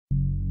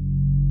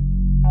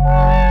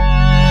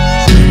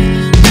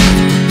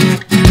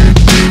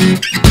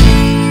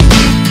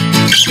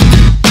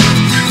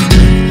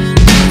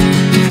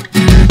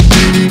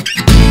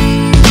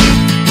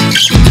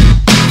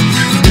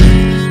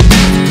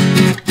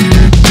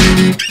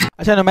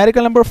अच्छा,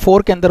 numerical number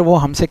 4 के अंदर वो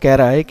हमसे कह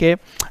रहा है कि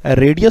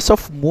रेडियस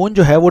ऑफ मून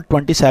जो है वो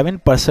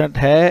 27%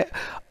 है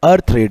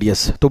अर्थ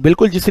रेडियस। तो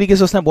बिल्कुल जिस तरीके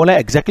से उसने बोला है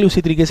एग्जैक्टली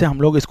उसी तरीके से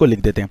हम लोग इसको लिख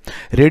देते हैं।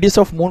 रेडियस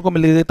ऑफ मून को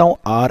मैं लिख देता हूँ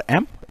R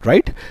M,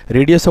 right.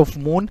 Radius of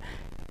moon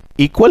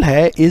equal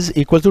है इज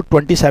इक्वल टू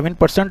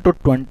 27%, तो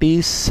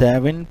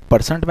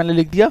 27% मैंने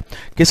लिख दिया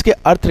किसके,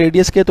 अर्थ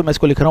रेडियस के, तो मैं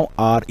इसको लिख रहा हूँ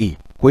आर ई।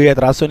 कोई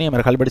एतराज तो नहीं है,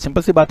 मेरे ख्याल बड़ी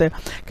सिंपल सी बात है।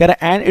 कह रहा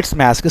है एंड इट्स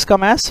मैस, किसका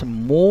मैस,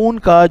 मून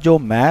का जो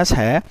मैस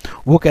है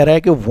वो कह रहा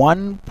है कि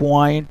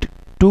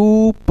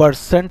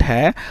 1.2%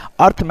 है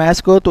अर्थ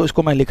मैस को, तो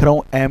इसको मैं लिख रहा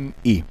हूँ एम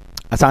ई।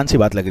 आसान सी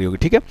बात लग रही होगी,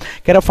 ठीक है।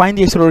 कह रहा find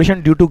the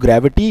acceleration due to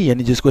gravity,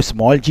 यानी जिसको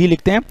स्मॉल जी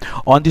लिखते हैं,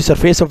 on the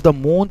surface of the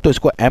moon, तो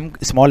इसको एम,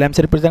 स्मॉल एम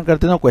से रिप्रेजेंट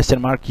करते हैं, क्वेश्चन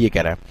मार्क ये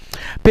कह रहा है।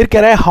 फिर कह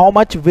रहा है how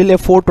much will A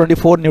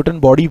 424 Newton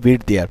body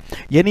weight there,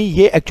 यानी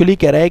ये एक्चुअली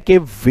कह रहा है कि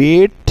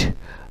वेट,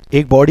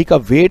 एक बॉडी का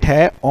वेट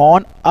है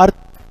ऑन अर्थ,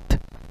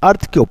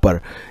 अर्थ के ऊपर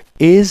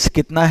इज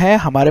कितना है,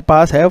 हमारे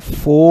पास है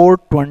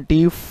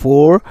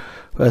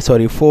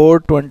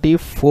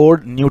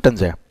 424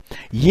 न्यूटन्स है।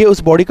 ये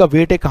उस बॉडी का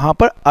वेट है कहां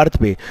पर, अर्थ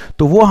पे।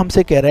 तो वो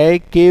हमसे कह रहा है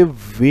कि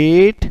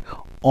वेट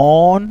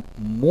ऑन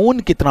मून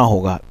कितना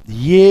होगा।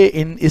 ये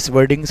इन इस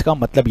वर्डिंग्स का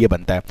मतलब ये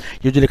बनता है,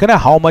 ये जो लिखा है ना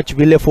how much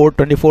will A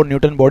 424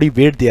 Newton body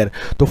weight there,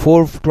 तो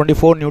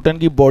 424 न्यूटन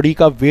की बॉडी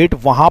का वेट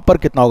वहां पर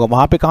कितना होगा,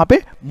 वहां पे कहां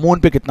पे, मून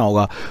पे कितना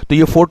होगा। तो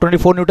ये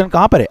 424 न्यूटन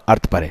कहां पर है,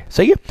 अर्थ पर है,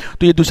 सही है।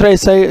 तो ये दूसरा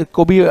हिस्सा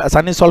को भी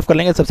आसानी से सॉल्व कर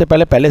लेंगे। सबसे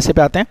पहले हिस्से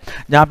पे आते हैं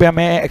जहां पे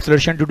हमें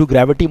acceleration due to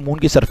gravity moon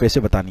की सरफेस से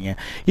बतानी है।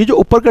 ये जो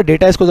ऊपर का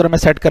डेटा है इसको जरा मैं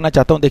सेट करना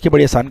चाहता हूं। देखिए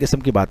बड़ी आसान किस्म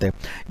की बात है,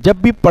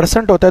 जब भी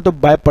परसेंट होता है तो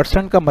बाय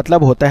परसेंट का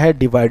मतलब होता है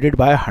डिवाइडेड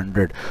बाय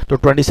 100, तो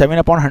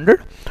 27/100,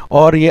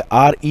 और ये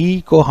आर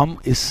ई को हम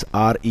इस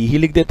आर ई ही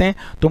लिख देते हैं।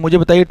 तो मुझे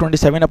बताइए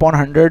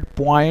 27/100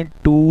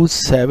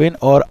 0.27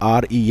 और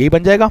आर ई यही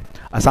बन जाएगा,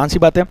 आसान सी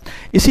बात है।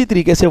 इसी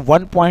तरीके से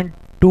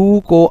 1.2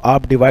 को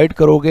आप डिवाइड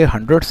करोगे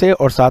 100 से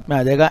और साथ में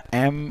आ जाएगा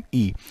एम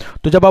ई।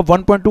 तो जब आप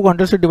 1.2 को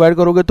 100 से डिवाइड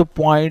करोगे तो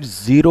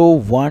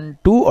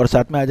 0.012 और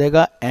साथ में आ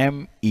जाएगा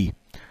एम ई।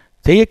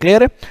 सही है,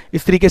 क्लियर है।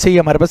 इस तरीके से ये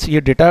हमारे पास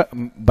ये डेटा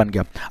बन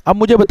गया। अब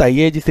मुझे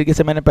बताइए, जिस तरीके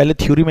से मैंने पहले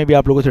थ्योरी में भी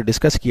आप लोगों से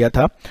डिस्कस किया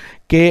था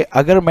कि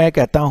अगर मैं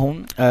कहता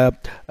हूँ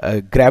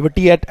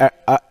ग्रेविटी एट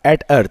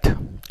अर्थ,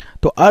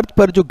 तो अर्थ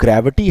पर जो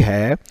ग्रेविटी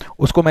है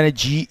उसको मैंने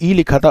जी ई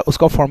लिखा था,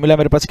 उसका फॉर्मूला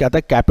मेरे पास क्या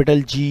था,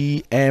 capital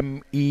G M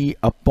E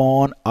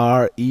upon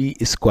R E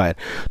square.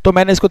 तो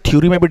मैंने इसको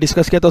थ्योरी में भी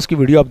डिस्कस किया था, उसकी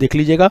वीडियो आप देख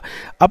लीजिएगा।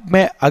 अब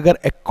मैं अगर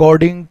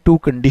अकॉर्डिंग टू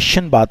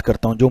कंडीशन बात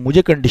करता हूं, जो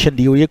मुझे कंडीशन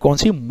दी हुई है कौन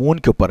सी, मून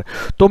के ऊपर,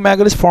 तो मैं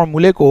अगर इस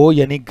फॉर्मूले को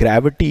यानी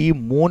ग्रेविटी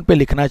मून पे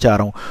लिखना चाह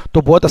रहा हूं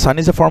तो बहुत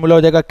आसानी से फॉर्मूला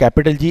हो जाएगा,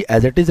 capital G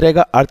as it is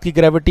रहेगा, अर्थ की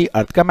ग्रेविटी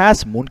अर्थ का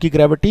मैस, मून की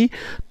ग्रेविटी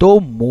तो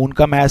मून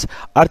का मैस,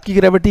 अर्थ की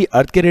ग्रेविटी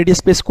अर्थ के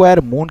रेडियस पे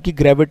स्क्वायर, मून की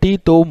ग्रेविटी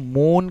तो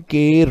मून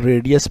के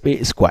रेडियस पे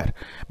स्क्वायर।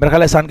 मेरा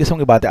ख्याल आसान किस्म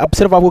की बात है। अब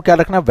सिर्फ आपको क्या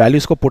रखना है,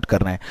 वैल्यूज को पुट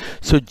करना है।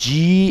 सो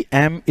G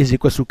M is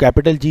equal to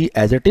capital G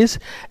as it is,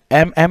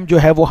 M M जो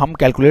है वो हम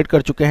कैलकुलेट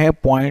कर चुके हैं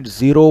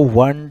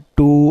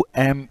 0.012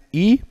 M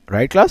E,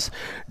 right class,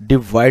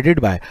 divided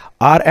by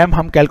R M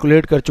हम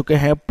कैलकुलेट कर चुके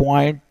हैं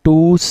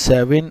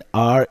 0.27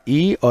 आर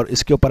ई और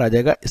इसके ऊपर आ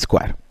जाएगा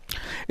स्क्वायर।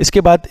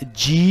 इसके बाद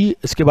जी,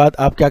 इसके बाद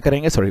आप क्या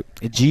करेंगे, सॉरी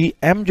जी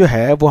एम जो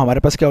है वो हमारे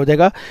पास क्या हो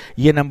जाएगा,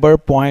 ये नंबर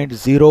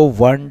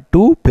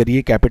 0.012, फिर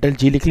ये कैपिटल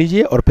जी लिख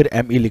लीजिए और फिर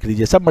एम ई लिख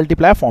लीजिए, सब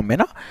मल्टीप्लाई फॉर्म में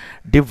ना,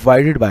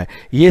 डिवाइडेड बाय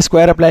ये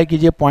स्क्वायर अप्लाई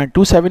कीजिए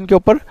 0.27 के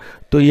ऊपर,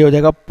 तो ये हो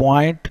जाएगा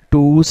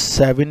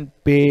 0.27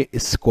 पे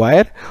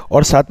स्क्वायर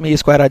और साथ में ये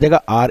स्क्वायर आ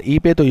जाएगा आर ई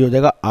पे, तो ये हो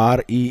जाएगा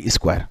आर ई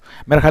स्क्वायर।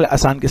 मेरा ख्याल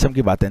आसान किस्म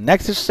की बात है।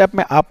 नेक्स्ट स्टेप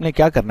में आपने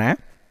क्या करना है,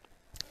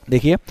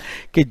 देखिए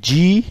कि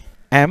जी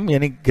एम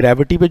यानी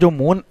ग्रेविटी पे जो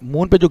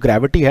मून पे जो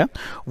ग्रेविटी है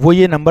वो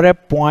ये नंबर है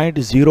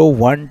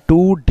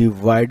 0.012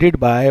 डिवाइडेड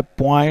बाय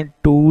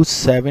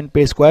 0.27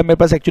 पे स्क्वायर। मेरे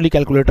पास एक्चुअली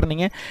कैलकुलेटर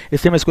नहीं है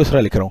इसलिए मैं इसको इस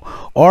तरह लिख रहा हूँ,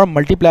 और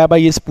मल्टीप्लाई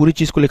बाय इस पूरी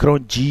चीज़ को लिख रहा हूँ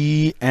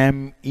G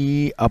M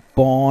E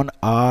upon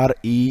R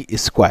E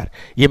square,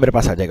 ये मेरे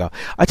पास आ जाएगा।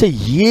 अच्छा,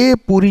 ये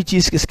पूरी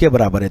चीज़ किसके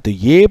बराबर है, तो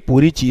ये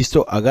पूरी चीज़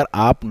तो अगर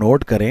आप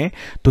नोट करें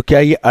तो क्या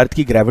ये अर्थ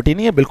की ग्रेविटी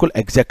नहीं है, बिल्कुल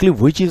एग्जैक्टली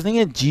वही चीज़ नहीं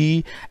है,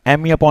 G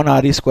M E upon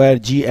R E square,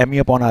 G M E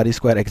upon R E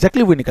square exactly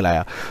वो निकल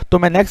आया। तो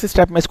मैं नेक्स्ट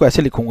स्टेप में इसको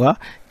ऐसे लिखूंगा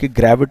कि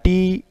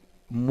ग्रेविटी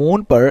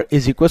मून पर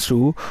इज इक्वल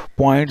टू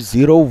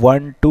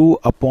 0.012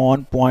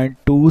 अपॉन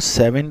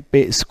 0.27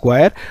 पे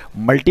स्क्वायर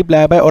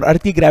मल्टीप्लाई बाय, और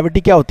अर्थ की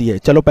ग्रेविटी क्या होती है,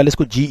 चलो पहले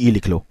इसको जी ई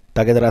लिख लो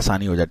ताकि ज़रा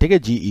आसानी हो जाए, ठीक है,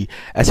 जी ई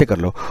ऐसे कर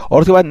लो।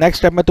 और उसके बाद नेक्स्ट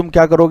स्टेप में तुम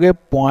क्या करोगे,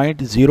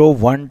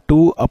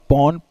 0.012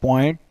 अपॉन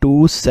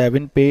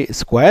 0.27 पे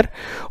स्क्वायर,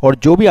 और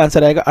जो भी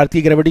आंसर आएगा, अर्थ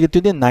की ग्रेविटी कितनी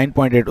होती है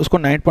 9.8, उसको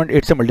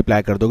 9.8 से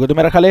मल्टीप्लाई कर दोगे। तो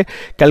मेरा ख्याल है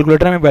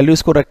कैलकुलेटर में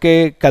वैल्यूज़ को रख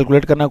के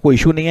कैलकुलेट करना कोई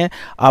इशू नहीं है,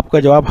 आपका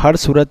जवाब हर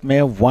सूरत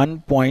में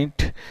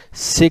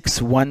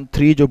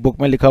 1.613 जो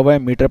बुक में लिखा हुआ है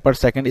मीटर पर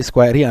सेकेंड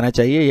स्क्वायर ही आना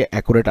चाहिए, ये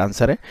एक्यूरेट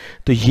आंसर है,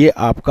 तो ये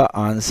आपका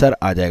आंसर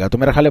आ जाएगा। तो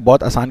मेरा ख्याल है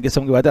बहुत आसान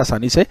किस्म की बात है,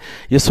 आसानी से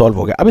ये सॉल्व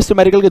हो गया। अब इस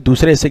न्यूमेरिकल के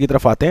दूसरे हिस्से की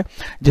तरफ आते हैं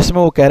जिसमें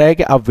वो कह रहा है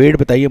कि आप वेट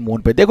बताइए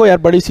मून पे। देखो यार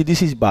बड़ी सीधी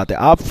सी बात है,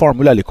 आप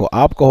फॉर्मूला लिखो,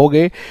 आप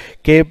कहोगे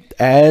कि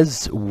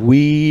एज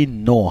वी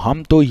नो,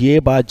 हम तो ये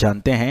बात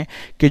जानते हैं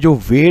कि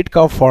जो वेट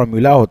का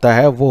फॉर्मूला होता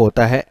है वो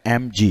होता है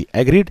mg।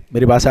 एग्रीड?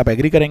 मेरी बात से आप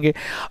एग्री करेंगे।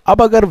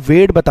 अब अगर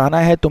वेट बताना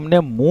है तुमने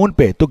मून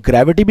पे, तो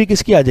ग्रेविटी भी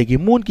किसकी आ जाएगी?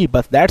 मून की।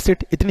 बस दैट्स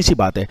इट, इतनी सी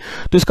बात है।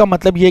 तो इसका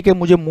मतलब ये कि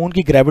मुझे मून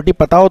की ग्रेविटी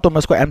पता हो तो मैं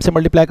उसको m से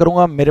मल्टीप्लाई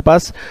करूंगा, मेरे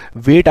पास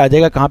वेट आ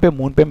जाएगा कहाँ पे?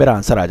 मून पे, मेरा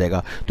आंसर आ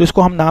जाएगा। तो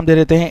इसको हम नाम दे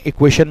देते हैं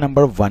इक्वेशन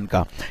नंबर 1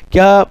 का।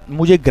 क्या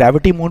मुझे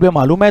ग्रेविटी मून पे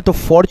मालूम है? तो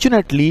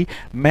फॉर्चुनेटली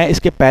मैं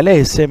इसके पहले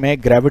हिस्से में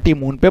ग्रेविटी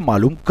मून पे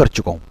मालूम कर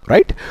चुका हूं,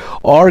 राइट।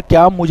 और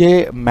क्या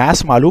मुझे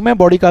मैथ्स मालूम है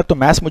बॉडी का? तो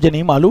मैथ्स मुझे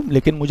नहीं मालूम,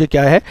 लेकिन मुझे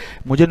क्या है,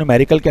 मुझे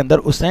न्यूमेरिकल के अंदर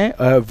उसने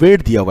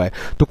वेट दिया हुआ है,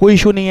 तो कोई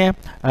इशू नहीं है।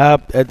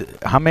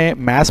 हमें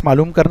मैथ्स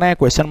मालूम करना है,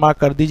 क्वेश्चन मार्क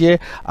कर दीजिए,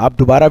 आप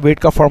दोबारा वेट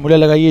का फॉर्मूला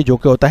लगाइए जो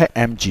कि होता है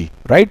mg,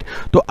 राइट।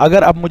 तो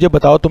अगर अब मुझे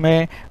बताओ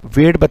तुम्हें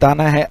वेट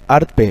बताना है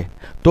अर्थ पे,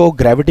 तो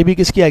ग्रेविटी भी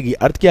किसकी आएगी?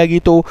 अर्थ की आएगी।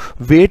 तो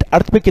वेट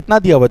अर्थ पे कितना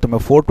दिया हुआ है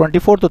तुम्हें?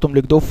 424, तो तुम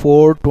लिख दो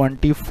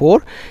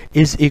 424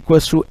 is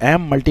equals to m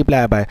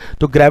multiply by,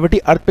 तो ग्रेविटी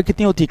अर्थ पे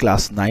कितनी होती है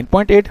क्लास?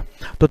 9.8।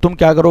 तो तुम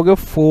क्या करोगे?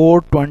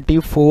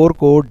 424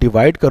 को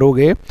डिवाइड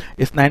करोगे,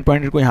 इस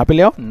 9.8 को यहाँ पे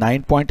ले आओ,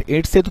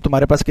 9.8 से तो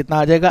तुम्हारे पास कितना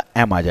आ जाएगा?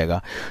 m आ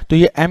जाएगा। तो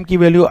ये m की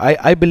value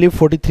I believe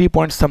 43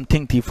 point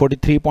something थी,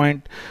 43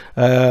 पॉइंट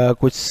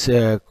कुछ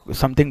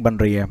समथिंग बन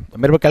रही है।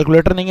 मेरे पास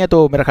कैलकुलेटर नहीं है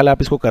तो मेरा ख्याल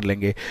आप इसको कर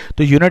लेंगे।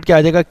 तो यूनिट क्या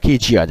आ जाएगा?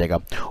 kg आ जाएगा।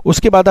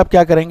 उसके बाद आप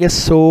क्या करेंगे?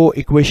 So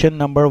equation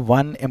number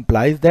 1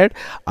 implies that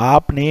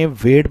आपने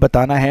वेट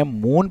बताना है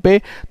मून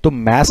पे, तो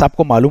मैथ्स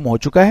आपको मालूम हो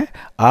चुका है,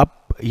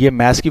 आप ये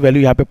मैथ्स की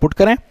वैल्यू यहाँ पे पुट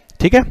करें,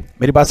 ठीक है।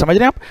 मेरी बात समझ रहे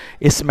हैं आप?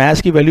 इस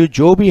मैथ्स की वैल्यू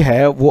जो भी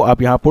है वो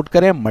आप यहाँ पुट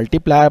करें,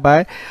 मल्टीप्लाई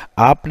बाय,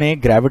 आपने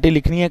ग्रेविटी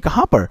लिखनी है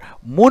कहाँ पर?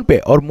 मून पे,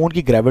 और मून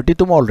की ग्रेविटी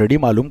तुम ऑलरेडी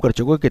मालूम कर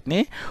चुके हो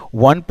कितनी?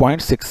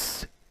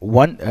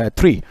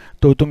 1.613।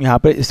 तो तुम यहाँ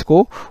पे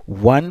इसको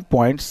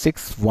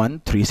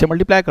 1.613 से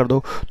मल्टीप्लाई कर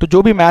दो, तो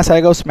जो भी मैथ्स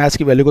आएगा उस मैथ्स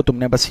की वैल्यू को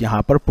तुमने बस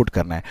यहाँ पर पुट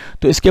करना है।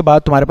 तो इसके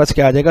बाद तुम्हारे पास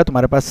क्या आ जाएगा?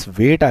 तुम्हारे पास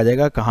वेट आ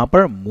जाएगा कहाँ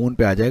पर? मून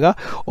पे आ जाएगा।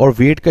 और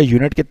वेट का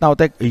यूनिट कितना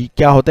होता है,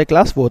 क्या होता है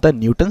क्लास? वो होता है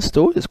न्यूटन्स,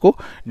 तो इसको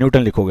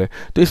न्यूटन लिखोगे।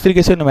 तो इस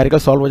तरीके से न्यूमेरिकल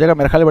सॉल्व हो जाएगा।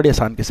 मेरा ख्याल बड़ी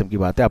आसान किस्म की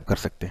बात है, आप कर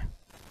सकते हैं।